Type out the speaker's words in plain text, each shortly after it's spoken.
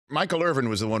Michael Irvin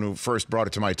was the one who first brought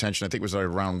it to my attention. I think it was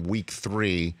around week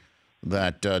 3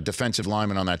 that defensive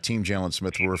linemen on that team, Jaylon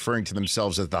Smith, were referring to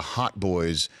themselves as the Hot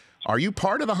Boys. Are you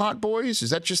part of the Hot Boys?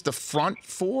 Is that just the front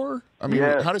four? I mean,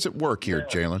 how does it work here,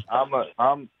 Jaylon?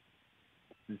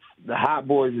 The Hot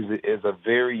Boys is a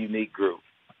very unique group.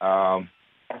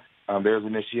 There's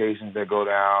initiations that go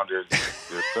down. There's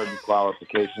certain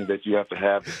qualifications that you have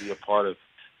to be a part of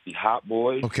the Hot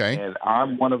Boys. Okay. And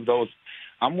I'm one of those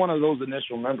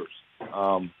initial members.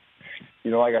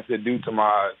 Like I said, due to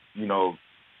my,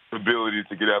 ability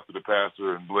to get after the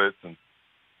passer and blitz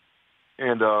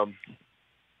and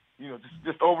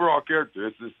just overall character.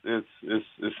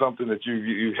 It's something that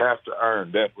you have to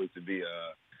earn definitely to be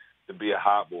a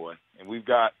Hot Boy. And we've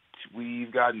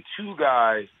gotten 2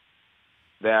 guys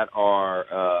that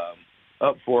are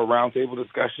up for a roundtable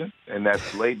discussion, and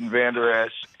that's Leighton Vander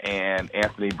Esch and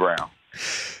Anthony Brown.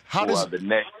 How does the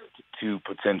next 2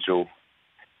 potential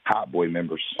Hot Boy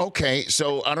members? Okay,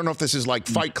 so I don't know if this is like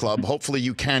Fight Club. Hopefully,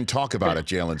 you can talk about it,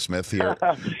 Jaylon Smith here.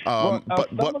 Some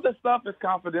of the stuff is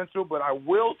confidential, but I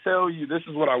will tell you. This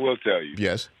is what I will tell you.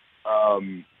 Yes.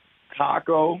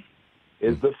 Taco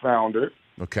is the founder.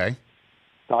 Okay.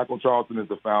 Taco Charlton is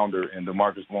the founder, and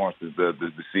DeMarcus Lawrence is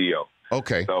the CEO.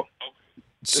 Okay.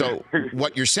 So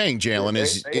what you're saying, Jaylon,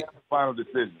 is they have the final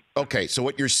decision. Okay, so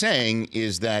what you're saying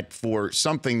is that for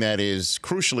something that is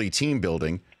crucially team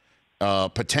building,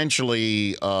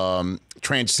 potentially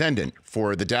transcendent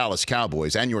for the Dallas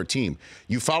Cowboys and your team,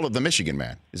 you followed the Michigan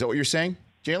man. Is that what you're saying,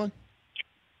 Jaylon?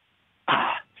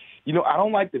 I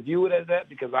don't like to view it as that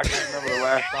because I can't remember the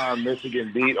last time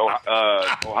Michigan beat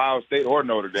Ohio State or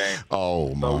Notre Dame.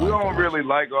 Oh, my So we don't God. really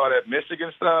like all that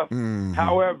Michigan stuff. Mm-hmm.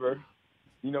 However,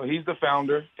 he's the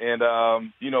founder. And,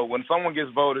 when someone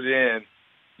gets voted in,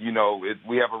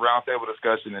 we have a roundtable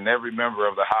discussion, and every member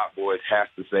of the Hot Boys has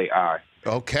to say aye.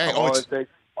 Okay.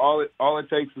 All it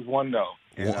takes is one no.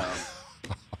 And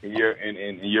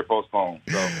you're postponed.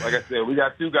 So, like I said, we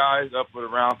got 2 guys up for the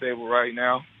roundtable right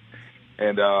now.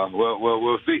 And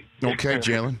we'll see. Okay,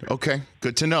 Jaylon. Okay,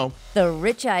 good to know. The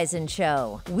Rich Eisen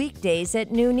Show, weekdays at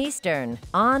noon Eastern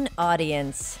on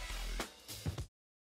Audience.